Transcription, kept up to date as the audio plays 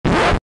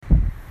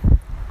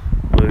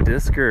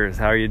Discers,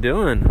 how are you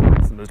doing?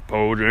 This is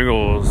Mr.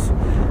 Jangles.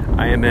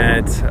 I am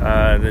at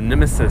the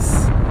Nemesis.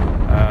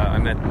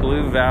 I'm at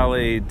Blue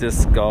Valley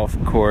Disc Golf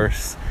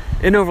Course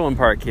in Overland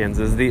Park,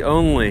 Kansas, the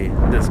only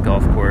disc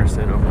golf course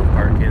in Overland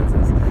Park,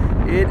 Kansas.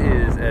 It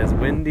is as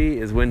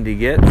windy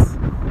gets,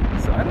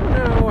 so I don't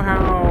know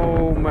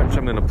how much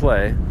I'm going to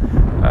play.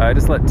 I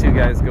just let two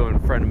guys go in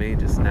front of me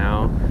just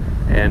now,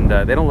 and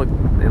they look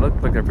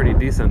like they're pretty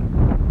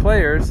decent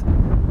players,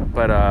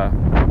 but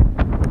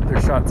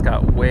their shots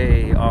got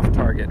way off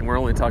target, and we're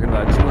only talking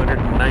about a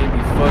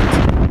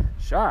 290-foot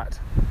shot.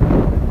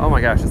 Oh my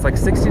gosh, it's like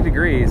 60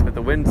 degrees, but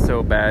the wind's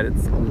so bad,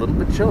 it's a little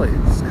bit chilly.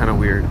 It's kind of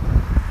weird.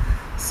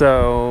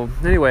 So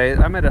anyway,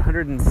 I'm at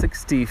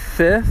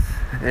 165th,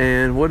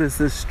 and what is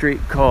this street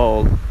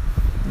called?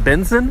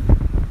 Benson,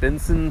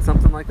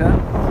 something like that.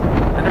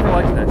 I never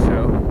liked that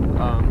show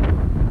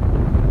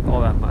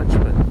all that much,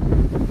 but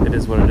it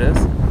is what it is.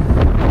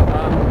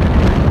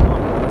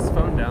 I'll put this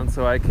phone down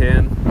so I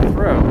can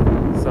throw.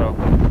 So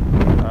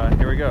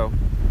here we go.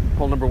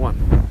 Hole number 1.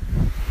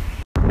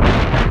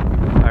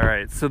 All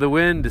right, so the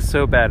wind is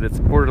so bad, it's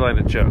borderline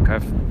a joke.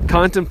 I've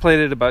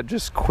contemplated about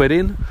just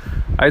quitting.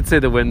 I'd say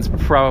the wind's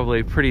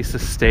probably pretty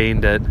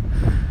sustained at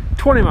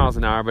 20 miles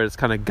an hour, but it's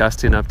kind of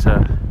gusting up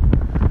to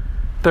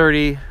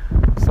 30,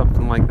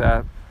 something like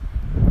that.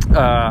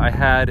 I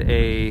had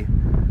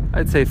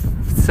I'd say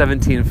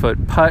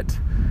 17-foot putt.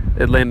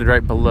 It landed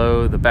right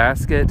below the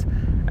basket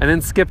and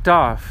then skipped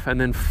off and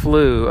then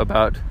flew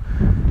about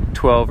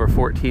 12 or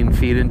 14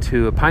 feet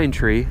into a pine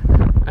tree.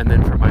 And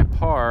then for my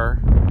par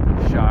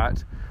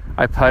shot,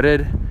 I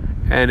putted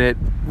and it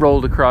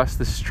rolled across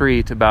the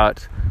street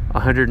about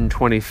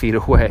 120 feet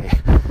away.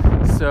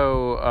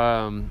 So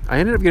I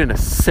ended up getting a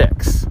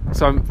 6.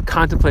 So I'm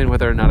contemplating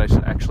whether or not I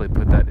should actually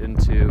put that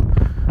into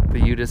the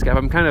U-Disc app.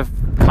 I'm kind of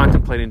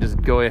contemplating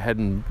just going ahead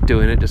and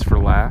doing it just for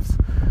laughs.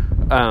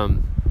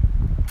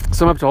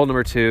 So I'm up to hole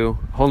number 2.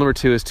 Hole number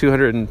 2 is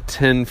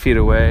 210 feet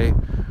away.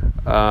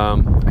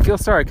 I feel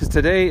sorry because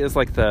today is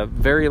like the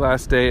very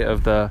last day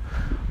of the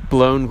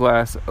Blown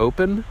Glass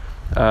Open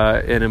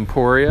in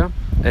Emporia,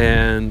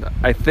 and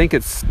I think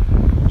it's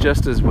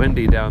just as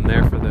windy down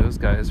there for those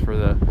guys for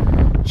the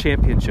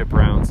championship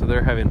round. So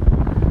they're having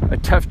a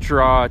tough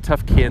draw, a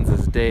tough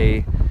Kansas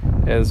day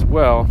as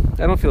well.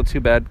 I don't feel too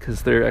bad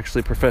because they're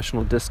actually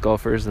professional disc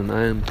golfers, and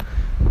I'm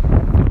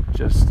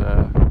just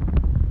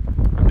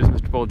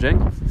Mr. Bull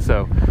Jangles.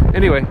 So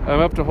anyway, I'm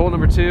up to hole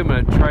number 2. I'm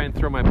going to try and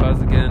throw my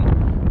buzz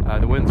again.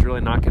 The wind's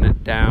really knocking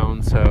it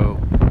down, so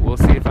we'll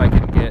see if I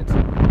can get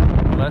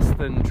less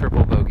than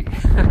triple bogey.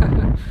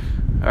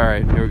 All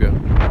right, here we go.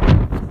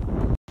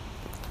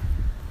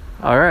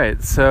 All right,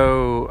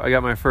 so I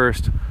got my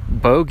first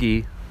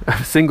bogey,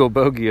 single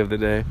bogey of the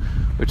day,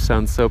 which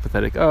sounds so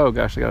pathetic. Oh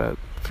gosh, I got a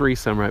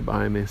threesome right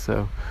behind me,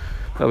 so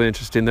that'll be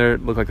interesting. They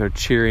look like they're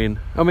cheering.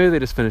 Oh, maybe they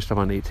just finished up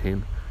on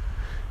 18.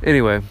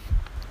 Anyway,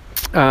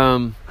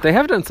 they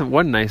have done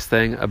one nice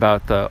thing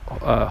about the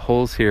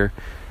holes here,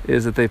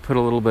 is that they put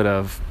a little bit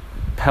of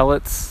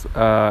pellets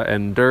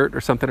and dirt or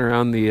something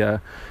around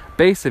the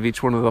base of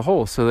each one of the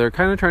holes. So they're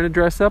kind of trying to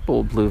dress up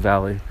old Blue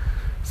Valley.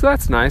 So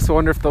that's nice. I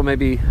wonder if they'll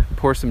maybe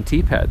pour some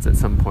tee pads at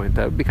some point.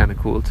 That would be kind of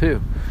cool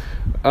too.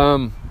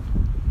 I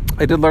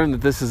did learn that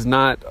this is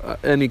not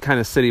any kind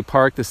of city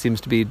park. This seems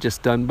to be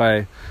just done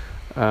by,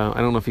 I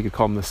don't know if you could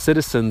call them the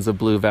citizens of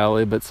Blue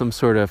Valley, but some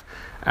sort of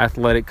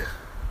athletic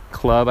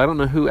club. I don't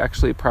know who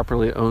actually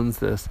properly owns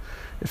this.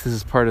 If this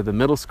is part of the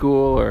middle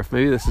school, or if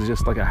maybe this is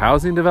just like a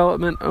housing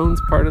development owns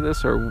part of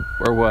this, or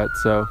what.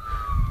 So a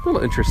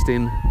little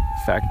interesting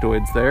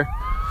factoids there.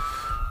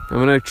 I'm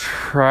going to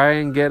try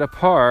and get a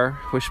par.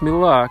 Wish me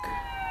luck.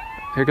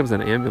 Here comes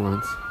an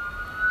ambulance.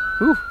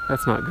 Ooh,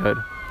 that's not good.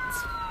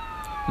 It's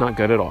not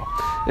good at all.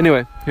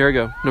 Anyway, here I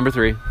go. Number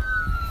 3.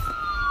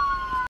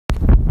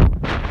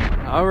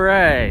 All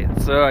right.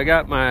 So I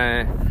got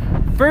my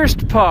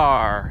first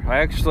par. I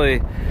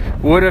actually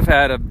would have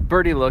had a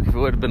birdie look if it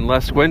would have been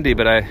less windy,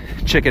 but I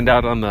chickened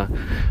out on the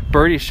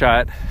birdie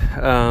shot.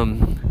 I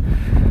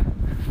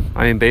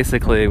mean,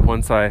 basically,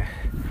 once I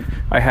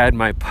had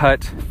my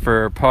putt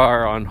for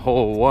par on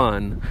hole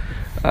 1,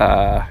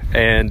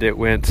 and it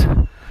went,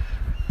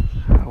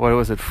 what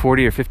was it,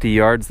 40 or 50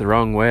 yards the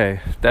wrong way.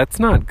 That's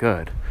not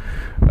good.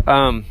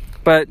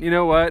 But you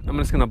know what? I'm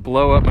just going to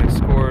blow up my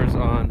scores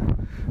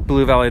on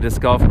Blue Valley Disc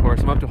Golf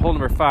Course. I'm up to hole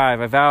number 5.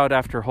 I vowed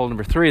after hole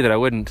number 3 that I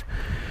wouldn't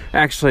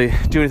actually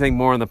do anything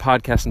more on the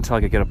podcast until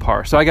I could get a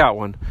par. So I got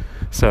one.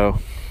 So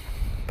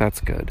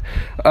that's good.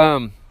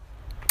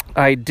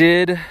 I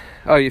did.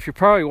 Oh, if you're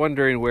probably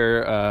wondering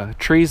where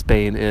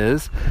Treesbane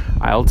is,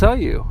 I'll tell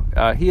you.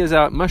 He is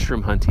out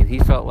mushroom hunting. He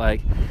felt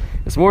like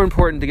it's more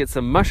important to get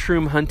some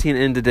mushroom hunting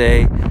in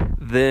today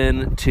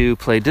than to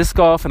play disc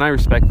golf, and I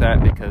respect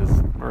that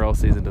because morel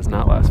season does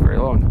not last very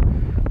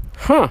long.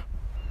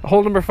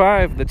 Hole number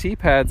 5, the tee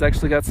pad's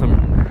actually got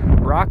some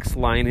rocks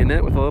lining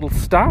it with a little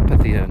stop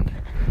at the end.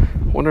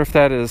 Wonder if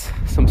that is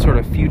some sort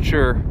of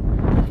future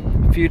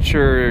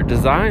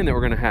design that we're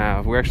going to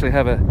have. We actually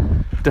have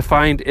a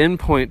defined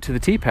endpoint to the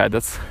tee pad.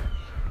 That's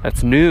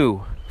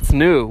new. It's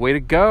new. Way to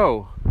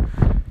go.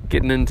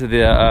 getting into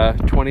the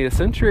 20th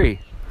century.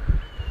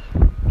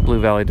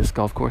 Blue Valley Disc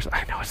Golf Course.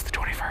 I know it's the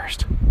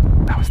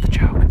 21st. That was the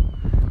joke.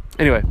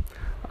 Anyway,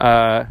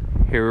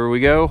 here we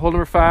go. Hole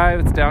number 5.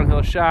 It's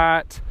downhill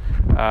shot.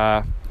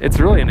 It's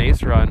really an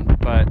ace run,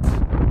 but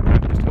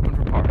I'm just hoping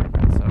for par.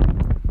 So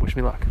wish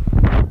me luck.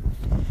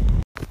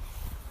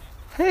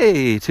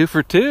 Hey, 2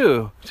 for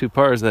 2. 2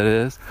 pars, that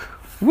is.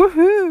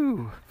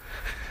 Woohoo!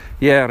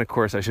 Yeah, and of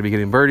course I should be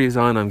getting birdies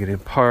on. I'm getting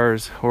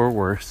pars or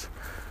worse.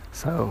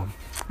 So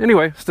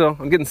anyway, still,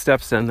 I'm getting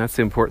steps in. That's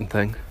the important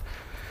thing.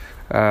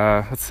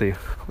 Let's see.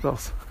 What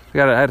else? I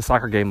had a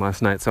soccer game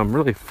last night, so I'm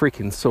really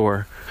freaking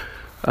sore.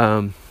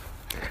 And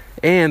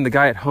the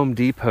guy at Home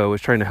Depot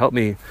was trying to help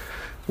me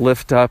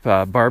lift up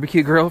a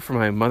barbecue grill for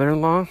my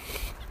mother-in-law.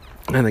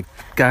 And the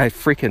guy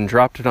freaking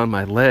dropped it on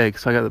my leg,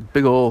 so I got a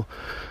big old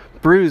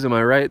bruise on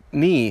my right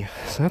knee.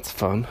 So that's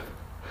fun.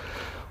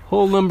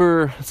 Hole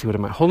number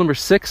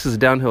 6 is a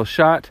downhill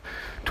shot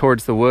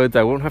towards the woods.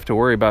 I won't have to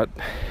worry about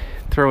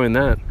throwing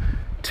that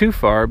too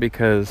far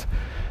because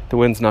the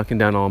wind's knocking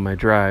down all my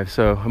drive.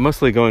 So I'm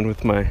mostly going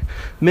with my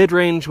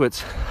mid-range,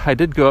 which I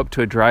did go up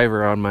to a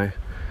driver on my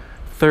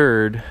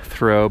 3rd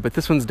throw, but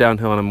this one's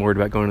downhill and I'm worried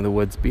about going to the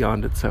woods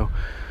beyond it. So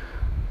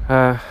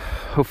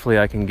hopefully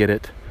I can get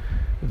it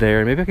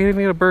there. Maybe I can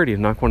even get a birdie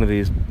and knock one of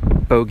these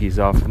bogeys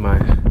off of my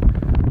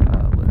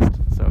list.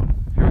 So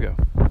here we go.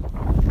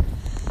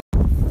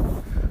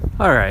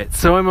 All right,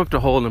 so I'm up to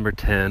hole number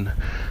 10.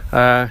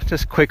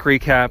 Just quick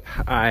recap.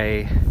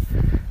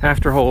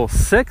 After hole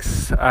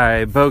 6,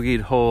 I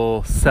bogeyed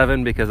hole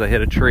 7 because I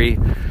hit a tree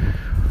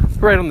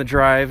right on the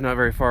drive, not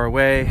very far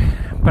away.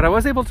 But I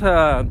was able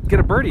to get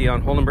a birdie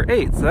on hole number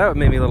 8, so that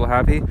made me a little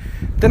happy.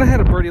 Then I had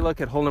a birdie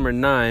look at hole number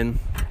 9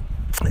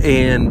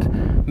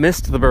 and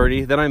missed the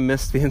birdie. Then I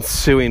missed the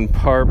ensuing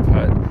par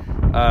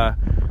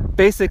putt.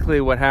 Basically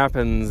what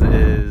happens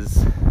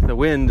is the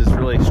wind is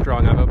really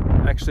strong.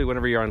 Actually,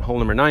 whenever you're on hole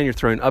number 9, you're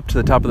throwing up to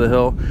the top of the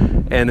hill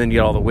and then you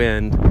get all the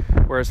wind.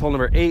 Whereas hole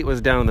number 8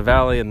 was down in the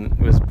valley and it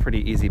was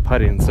pretty easy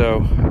putting.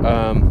 So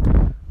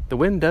the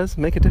wind does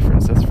make a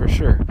difference, that's for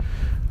sure.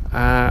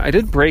 I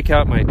did break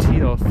out my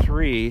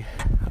TL3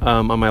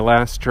 on my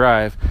last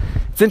drive.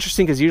 It's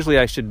interesting because usually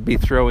I should be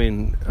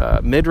throwing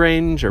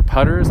mid-range or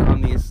putters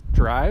on these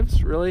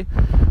drives, really.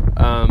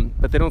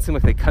 But they don't seem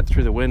like they cut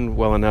through the wind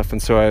well enough.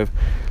 And so I've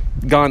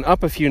gone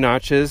up a few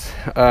notches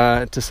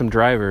to some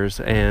drivers,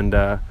 and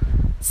it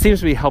seems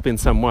to be helping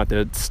somewhat.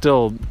 It's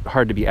still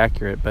hard to be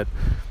accurate, but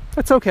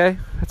that's okay.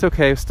 It's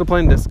okay. Still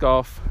playing disc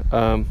golf.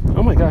 Oh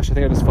my gosh, I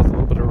think I just felt a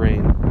little bit of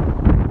rain.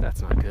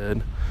 That's not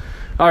good.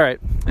 All right.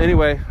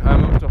 Anyway,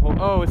 I'm up to hole.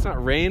 Oh, it's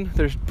not rain.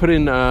 They're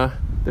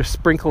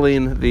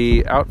sprinkling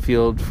the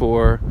outfield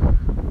for,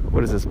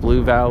 what is this,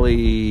 Blue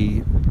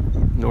Valley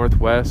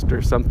Northwest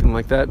or something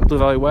like that. Blue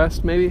Valley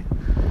West, maybe.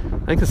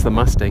 I think it's the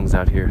Mustangs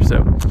out here.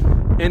 So,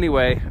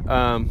 anyway,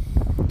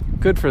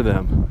 good for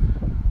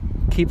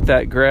them. Keep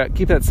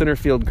that center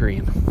field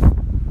green.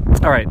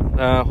 All right,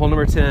 hole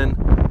number 10.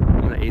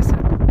 I'm gonna ace it.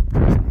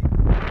 Trust me.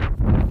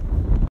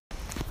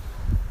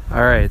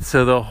 All right,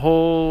 so the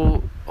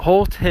hole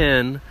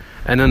 10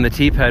 and then the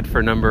tee pad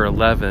for number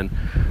 11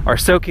 are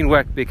soaking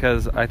wet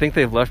because I think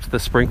they've left the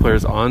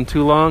sprinklers on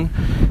too long.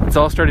 It's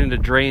all starting to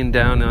drain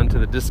down onto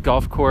the disc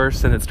golf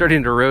course, and it's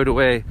starting to erode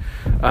away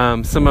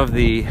some of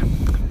the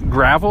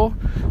gravel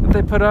that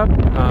they put up.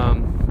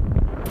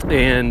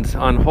 And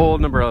on hole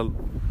number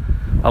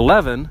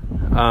 11,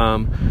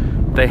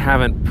 they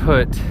haven't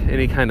put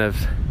any kind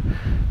of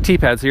tee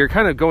pad, so you're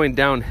kind of going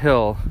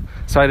downhill.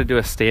 So I had to do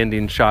a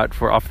standing shot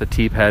off the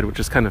tee pad, which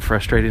is kind of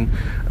frustrating.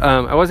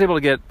 I was able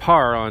to get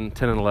par on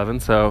 10 and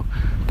 11, so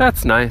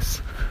that's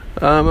nice.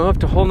 I'm up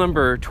to hole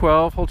number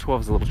 12. Hole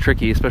 12 is a little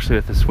tricky, especially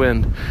with this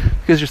wind,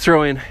 because you're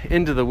throwing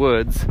into the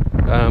woods,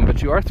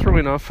 but you are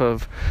throwing off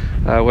of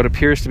what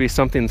appears to be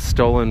something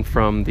stolen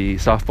from the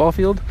softball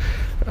field.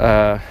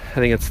 I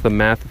think it's the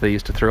mat that they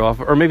used to throw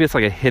off, or maybe it's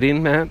like a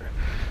hitting mat,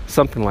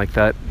 something like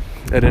that.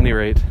 At any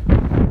rate,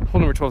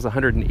 hole number 12 is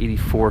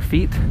 184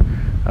 feet.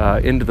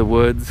 Into the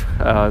woods.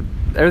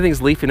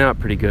 Everything's leafing out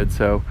pretty good,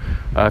 so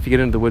if you get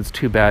into the woods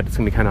too bad, it's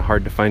going to be kind of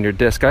hard to find your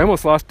disc. I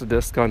almost lost a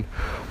disc on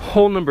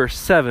hole number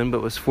 7,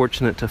 but was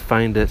fortunate to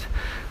find it.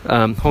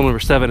 Hole number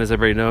 7, as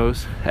everybody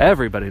knows,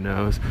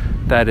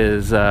 that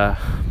is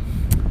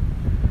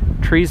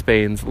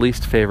Treesbane's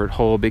least favorite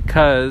hole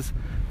because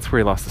it's where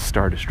he lost the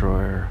Star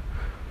Destroyer.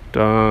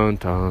 Dun,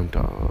 dun,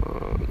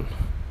 dun.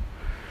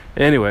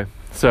 Anyway,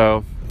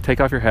 so take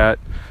off your hat,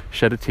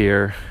 shed a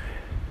tear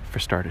for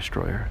Star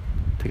Destroyer.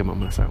 Take a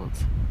moment of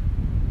silence.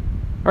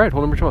 All right,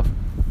 hole number 12.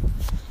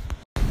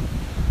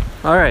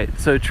 All right,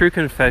 so true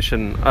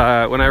confession.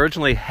 When I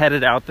originally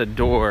headed out the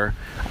door,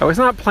 I was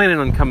not planning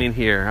on coming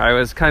here. I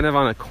was kind of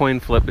on a coin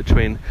flip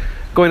between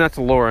going out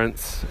to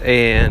Lawrence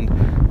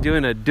and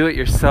doing a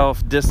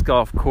do-it-yourself disc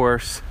golf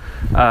course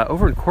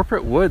over in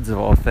Corporate Woods, of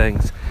all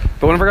things.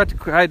 But whenever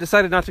I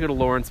decided not to go to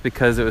Lawrence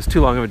because it was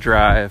too long of a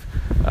drive.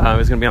 It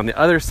was going to be on the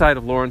other side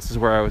of Lawrence is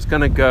where I was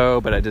going to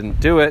go, but I didn't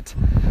do it.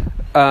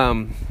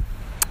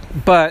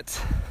 But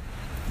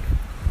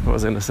what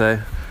was I going to say?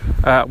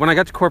 When I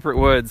got to Corporate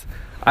Woods,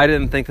 I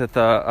didn't think that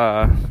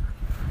the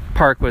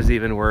park was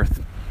even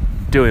worth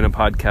doing a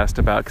podcast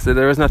about, because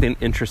there was nothing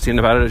interesting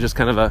about it. It was just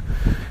kind of a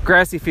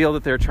grassy field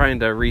that they were trying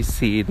to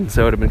reseed, and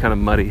so it would have been kind of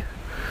muddy.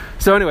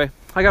 So anyway,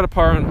 I got a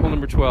par on hole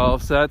number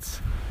 12, so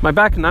that's my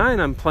back 9.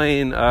 I'm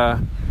playing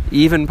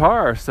even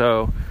par,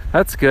 so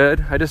that's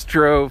good. I just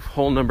drove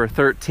hole number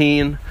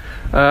 13.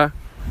 Got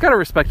a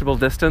respectable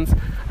distance.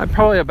 I'm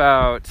probably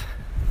about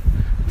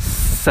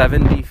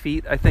 70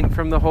 feet, I think,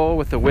 from the hole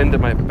with the wind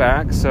at my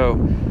back, so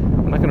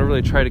I'm not going to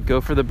really try to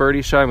go for the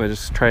birdie shot. I'm going to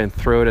just try and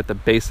throw it at the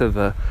base of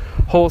the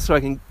hole so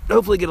I can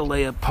hopefully get a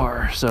layup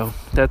par. So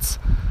it's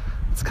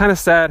kind of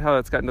sad how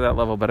it's gotten to that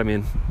level, but I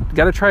mean,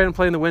 got to try and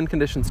play in the wind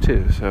conditions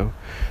too. So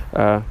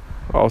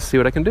I'll see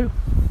what I can do.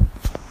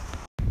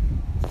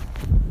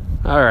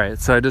 All right,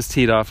 so I just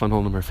teed off on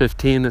hole number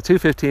 15. At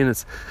 215,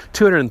 it's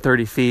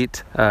 230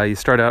 feet. You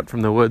start out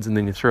from the woods and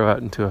then you throw out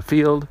into a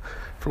field.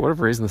 For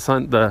whatever reason,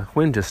 the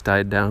wind just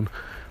died down,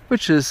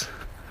 which is,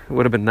 it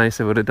would have been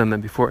nice if I would have done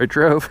that before I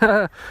drove.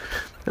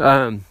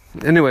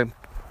 Anyway,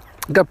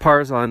 got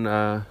pars on,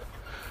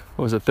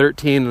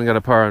 13, and I got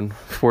a par on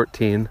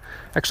 14.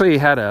 Actually,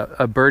 had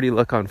a birdie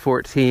look on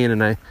 14,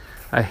 and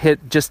I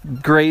hit, just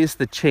grazed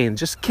the chain,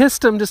 just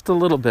kissed him just a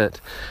little bit,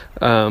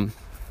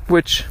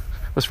 which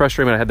was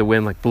frustrating, but I had the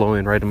wind like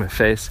blowing right in my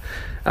face.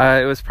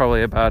 It was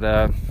probably about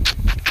I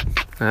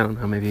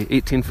don't know, maybe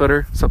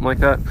 18-footer, something like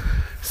that.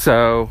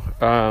 So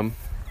I'm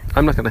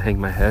not going to hang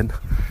my head.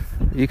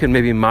 You can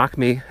maybe mock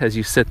me as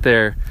you sit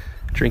there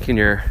drinking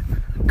your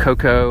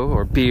cocoa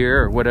or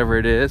beer or whatever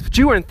it is, but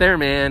you weren't there,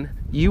 man.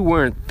 You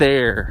weren't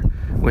there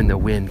when the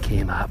wind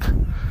came up.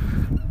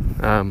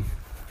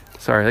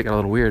 Sorry, that got a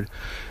little weird.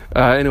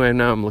 Anyway,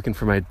 now I'm looking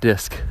for my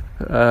disc.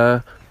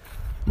 I'm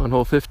on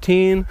hole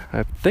 15.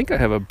 I think I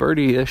have a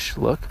birdie-ish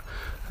look.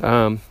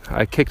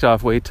 I kicked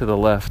off way to the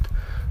left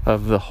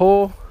of the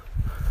hole.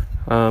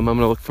 I'm going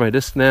to look for my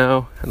disc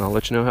now, and I'll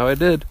let you know how I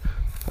did.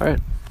 All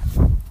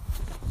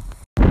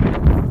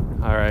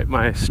right,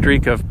 my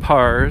streak of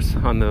pars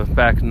on the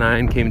back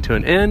 9 came to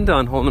an end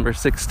on hole number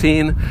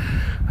 16.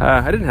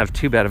 I didn't have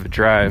too bad of a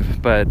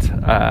drive, but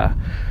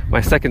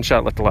my second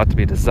shot left a lot to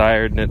be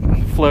desired, and it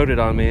floated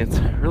on me. It's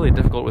really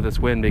difficult with this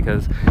wind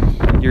because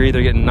you're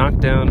either getting knocked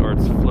down or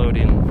it's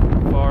floating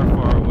far,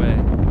 far away.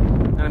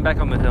 And I'm back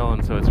on the hill,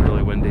 and so it's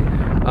really windy.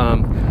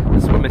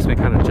 This is what makes me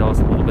kind of jealous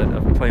a little bit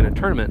of playing a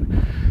tournament,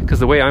 because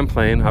the way I'm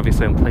playing,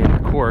 obviously I'm playing the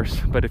course,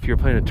 but if you're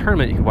playing a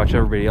tournament, you can watch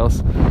everybody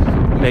else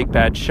make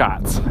bad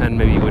shots, and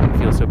maybe you wouldn't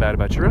feel so bad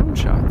about your own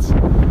shots.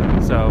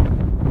 So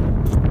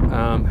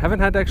haven't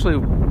had to actually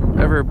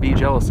ever be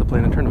jealous of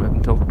playing a tournament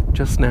until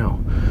just now.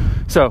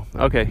 So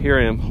okay, here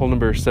I am, hole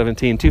number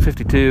 17,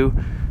 252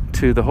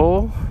 to the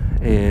hole,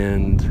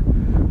 and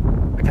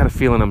I got a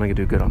feeling I'm gonna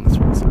do good on this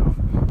one, so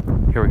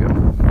here we go.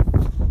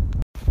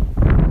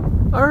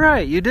 All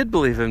right, you did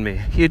believe in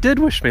me. You did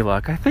wish me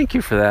luck. I thank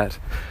you for that.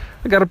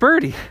 I got a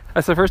birdie.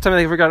 That's the first time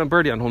I ever got a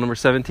birdie on hole number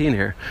 17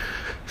 here.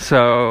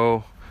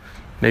 So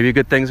maybe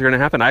good things are going to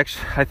happen. I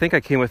think I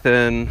came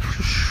within,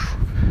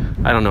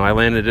 I don't know, I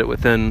landed it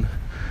within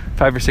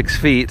 5 or 6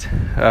 feet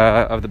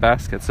of the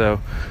basket. So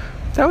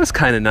that was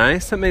kind of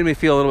nice. That made me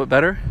feel a little bit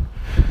better.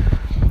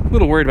 A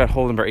little worried about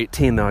hole number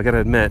 18 though, I got to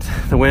admit.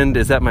 The wind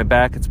is at my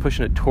back. It's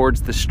pushing it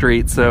towards the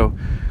street. So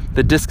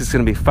the disc is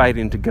going to be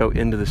fighting to go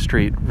into the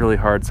street really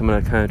hard. So I'm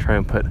going to kind of try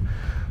and put a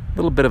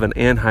little bit of an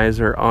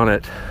anhyzer on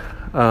it.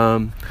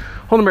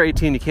 Hole number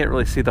 18, you can't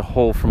really see the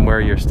hole from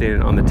where you're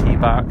standing on the tee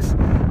box.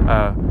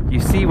 You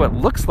see what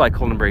looks like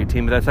hole number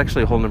 18, but that's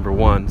actually hole number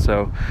 1.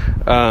 So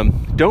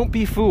don't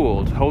be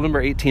fooled. Hole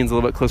number 18 is a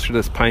little bit closer to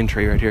this pine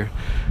tree right here.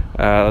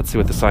 Let's see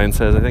what the sign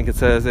says. I think it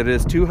says it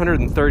is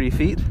 230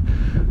 feet.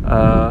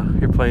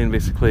 You're playing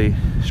basically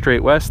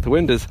straight west. The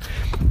wind is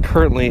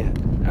currently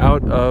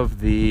out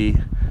of the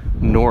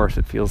north,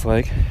 it feels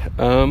like.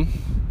 And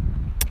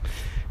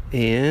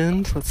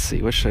let's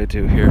see, what should I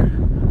do here?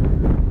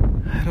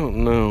 I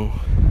don't know.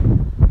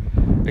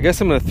 I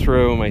guess I'm going to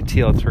throw my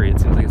TL3.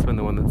 It seems like it's been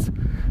the one that's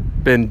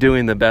been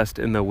doing the best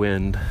in the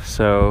wind.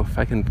 So if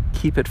I can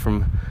keep it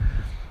from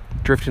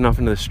drifting off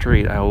into the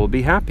street, I will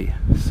be happy.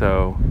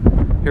 So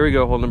here we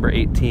go, hole number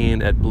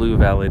 18 at Blue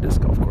Valley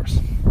Disc Golf Course.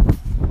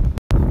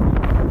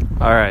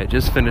 All right,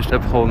 just finished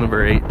up hole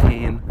number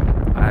 18.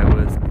 I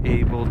was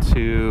able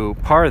to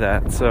par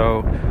that.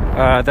 So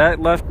that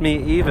left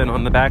me even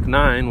on the back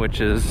 9,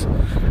 which is,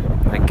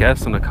 I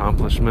guess, an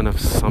accomplishment of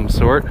some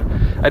sort.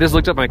 I just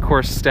looked up my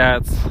course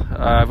stats.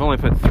 I've only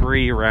put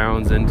 3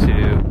 rounds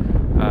into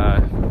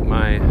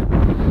my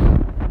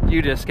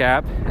UDisc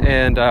app,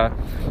 and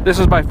this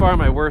was by far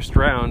my worst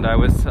round. I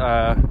was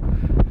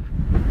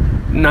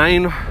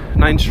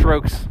 9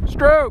 strokes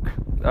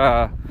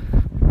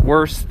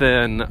worse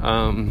than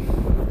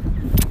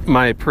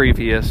my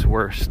previous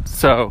worst.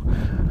 So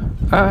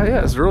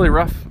yeah, it's a really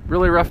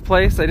rough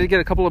place. I did get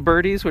a couple of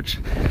birdies, which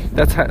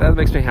that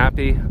makes me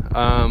happy.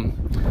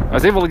 I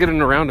was able to get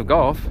in a round of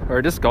golf,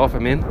 or disc golf, I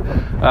mean.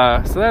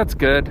 So that's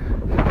good.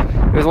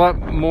 It was a lot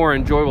more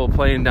enjoyable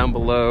playing down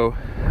below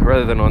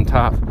rather than on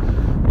top.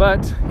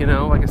 But, you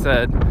know, like I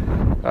said,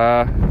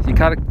 you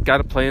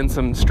gotta play in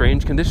some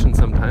strange conditions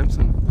sometimes,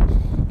 and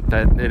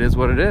that it is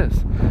what it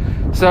is.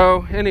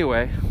 So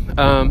anyway,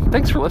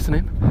 thanks for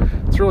listening.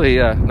 It's really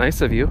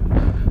nice of you.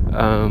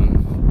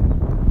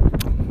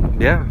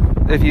 Yeah,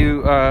 if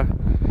you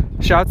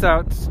shouts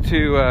out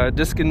to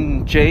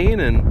Diskin Jane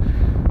and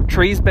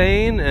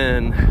Treesbane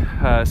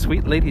and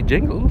Sweet Lady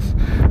Jangles,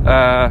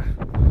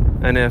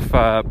 and if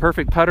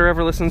Perfect Putter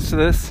ever listens to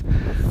this,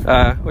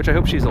 which I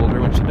hope she's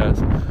older when she does,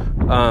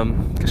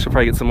 because she'll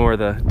probably get some more of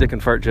the dick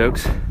and fart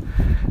jokes.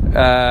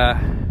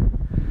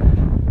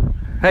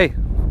 Hey,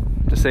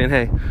 just saying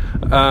hey.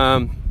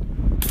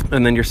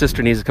 And then your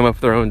sister needs to come up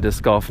with her own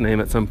disc golf name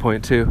at some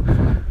point too.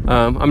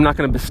 I'm not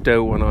going to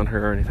bestow one on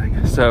her or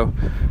anything. So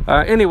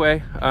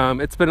anyway,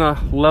 it's been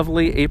a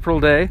lovely April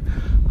day.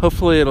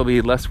 Hopefully it'll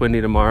be less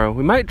windy tomorrow.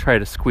 We might try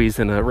to squeeze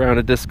in a round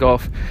of disc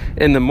golf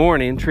in the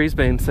morning.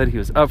 Treesbane said he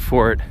was up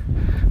for it.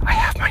 I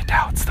have my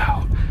doubts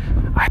though.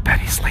 I bet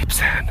he sleeps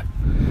in.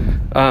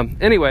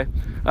 Anyway,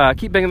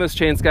 keep banging those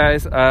chains,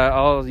 guys.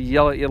 I'll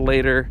yell at you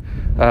later.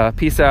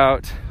 Peace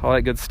out, all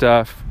that good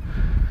stuff.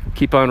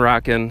 Keep on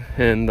rocking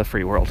in the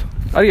free world.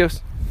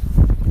 Adios.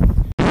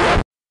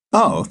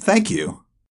 Oh, thank you.